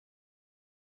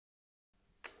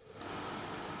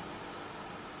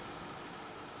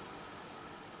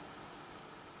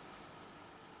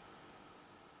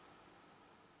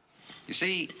You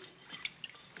see,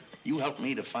 you helped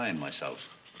me to find myself,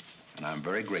 and I'm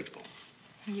very grateful.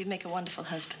 You'd make a wonderful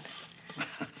husband.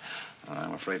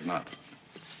 I'm afraid not.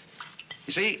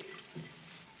 You see,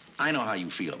 I know how you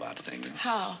feel about things.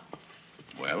 How?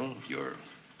 Well, you're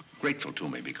grateful to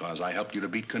me because I helped you to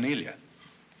beat Cornelia.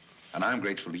 And I'm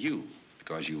grateful to you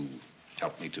because you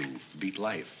helped me to beat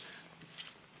life.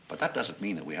 But that doesn't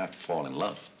mean that we have to fall in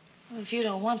love. Well, if you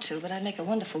don't want to, but I'd make a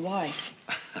wonderful wife.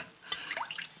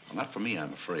 Well, not for me,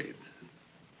 I'm afraid.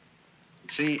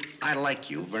 See, I like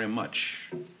you very much.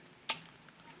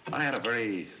 I had a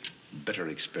very bitter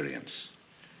experience.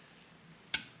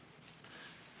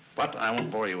 But I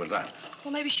won't bore you with that.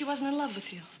 Well, maybe she wasn't in love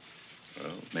with you.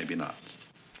 Well, maybe not.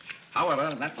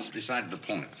 However, that's beside the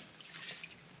point.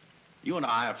 You and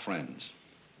I are friends.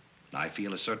 And I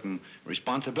feel a certain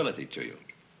responsibility to you.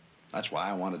 That's why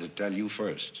I wanted to tell you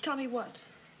first. Tell me what?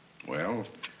 Well,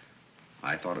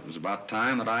 I thought it was about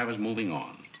time that I was moving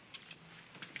on.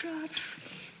 God.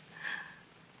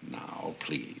 Now,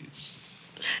 please.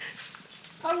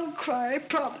 I won't cry, I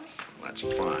promise. That's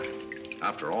fine.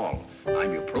 After all,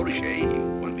 I'm your protege. You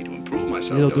want me to improve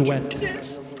myself, Little don't duet. you?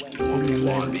 Yes. You don't want me to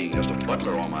go on being just a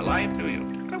butler all my life, do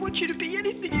you? I want you to be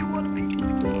anything you want to be.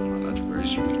 Oh, that's very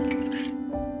sweet.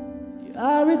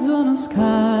 Arizona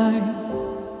sky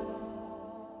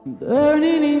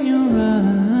burning in your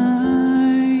eyes.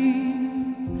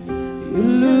 You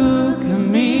look at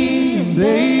me and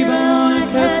baby, I wanna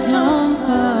catch on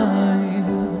fire.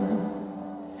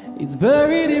 It's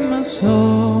buried in my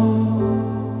soul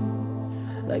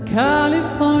like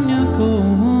California gold.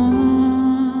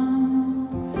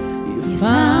 You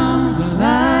found the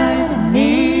light in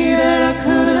me that I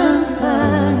couldn't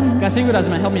find. Guys, sing with us,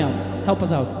 man. Help me out. Help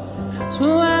us out.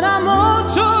 So when I'm all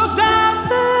choked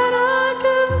up and I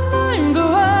can find the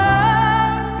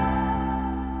words,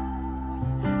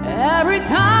 every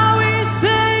time we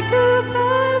say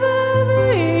goodbye,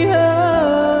 baby,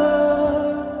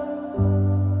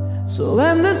 so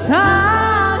when the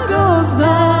sun goes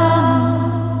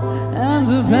down and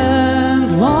the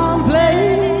band won't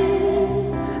play,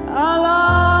 I'll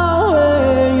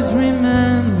always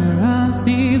remember us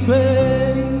this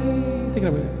way. Take it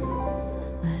away.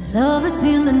 Love is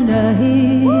in the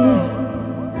night,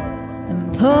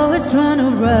 and poets run to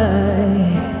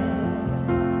write.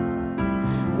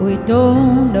 We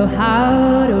don't know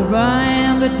how to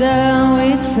rhyme, but then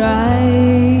we try.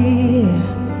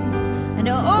 And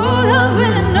all I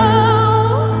really know,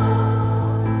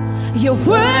 you're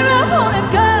where I wanna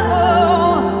go.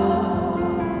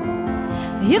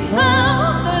 You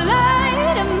found the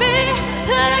light in me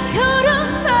that I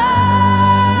couldn't find.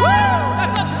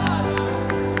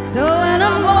 So when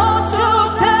I'm all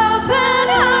choked up and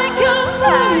I can't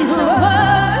find the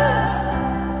words,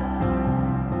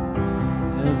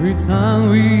 Every time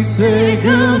we say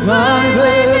goodbye,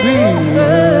 baby,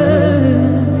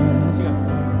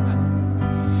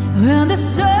 when the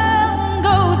sun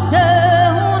goes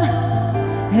down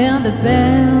and the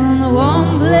band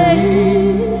won't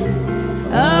play,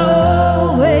 I'll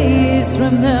always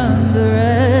remember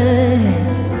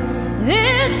us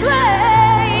this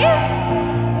way.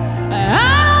 I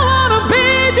don't wanna be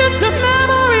just a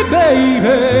memory,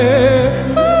 baby.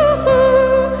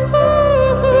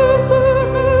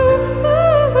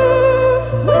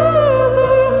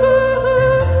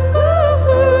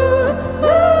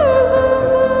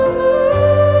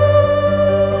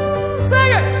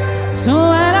 So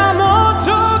when I'm all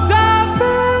choked up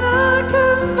and I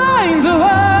can find the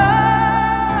words,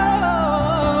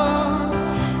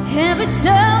 every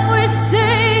time we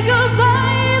say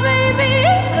goodbye, baby,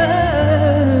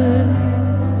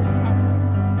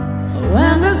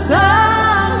 when the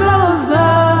sun goes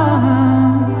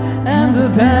down and the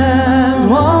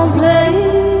band won't play,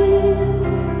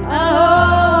 I'll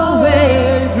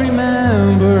always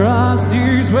remember us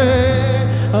this way.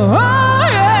 Oh,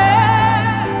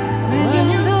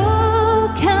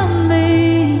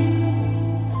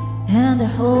 the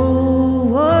whole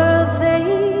world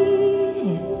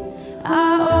fades,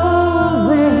 I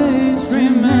always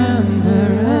remember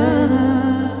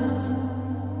us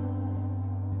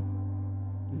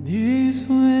this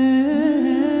way.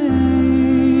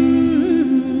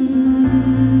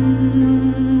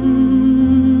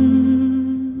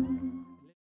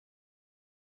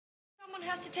 Someone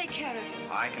has to take care of you.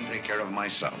 I can take care of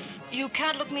myself. You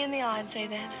can't look me in the eye and say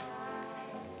that.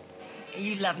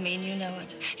 You love me and you know it.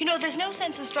 You know, there's no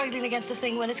sense in struggling against a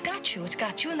thing when it's got you. It's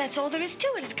got you, and that's all there is to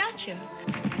it. It's got you.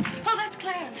 Oh, that's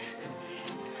Clarence.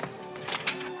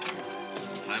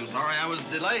 I I'm sorry I was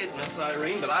delayed, Miss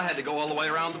Irene, but I had to go all the way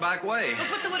around the back way. Well,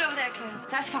 put the wood over there, Clarence.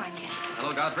 That's fine, yes.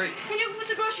 Hello, Godfrey. And you can put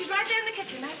the groceries right there in the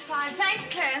kitchen. That's fine. Thanks,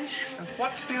 Clarence.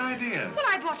 What's the idea? Well,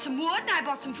 I bought some wood and I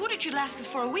bought some food. It should last us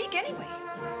for a week anyway.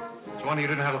 It's wonder you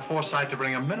didn't have the foresight to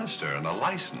bring a minister and a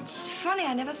license. It's funny,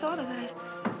 I never thought of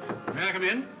that. May I come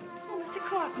in? Oh, Mr.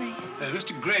 Courtney.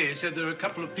 Mr. Gray said there are a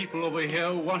couple of people over here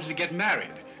who wanted to get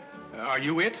married. Are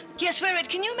you it? Yes, we're it.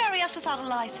 Can you marry us without a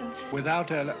license?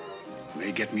 Without a...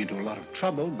 May get me into a lot of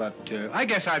trouble, but I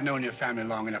guess I've known your family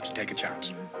long enough to take a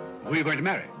chance. Who are you going to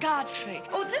marry? Godfrey.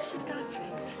 Oh, this is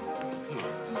Godfrey.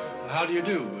 Oh. How do you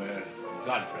do,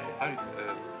 Godfrey?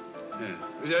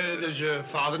 Does your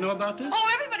father know about this? Oh,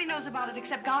 everybody knows about it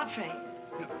except Godfrey.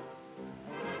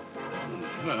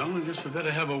 Well, I guess we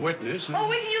better have a witness. Oh,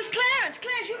 we can use Clarence.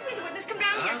 Clarence, you can be the witness. Come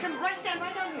down here. Come right stand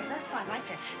right down here. That's fine, right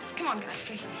there. Just come on,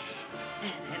 Godfrey.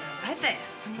 There, right there.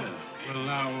 Well,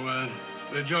 now,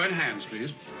 join hands,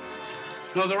 please.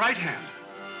 No, the right hand.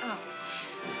 Oh.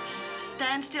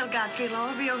 Stand still, Godfrey. It'll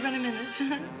all be over in a minute.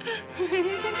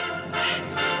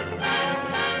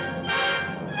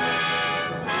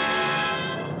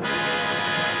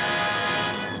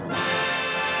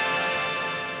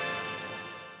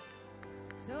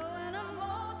 So when I'm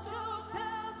all choked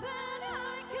up and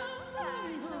I can't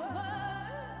find the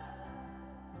words,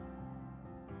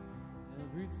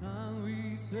 every time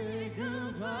we say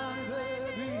goodbye,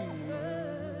 baby.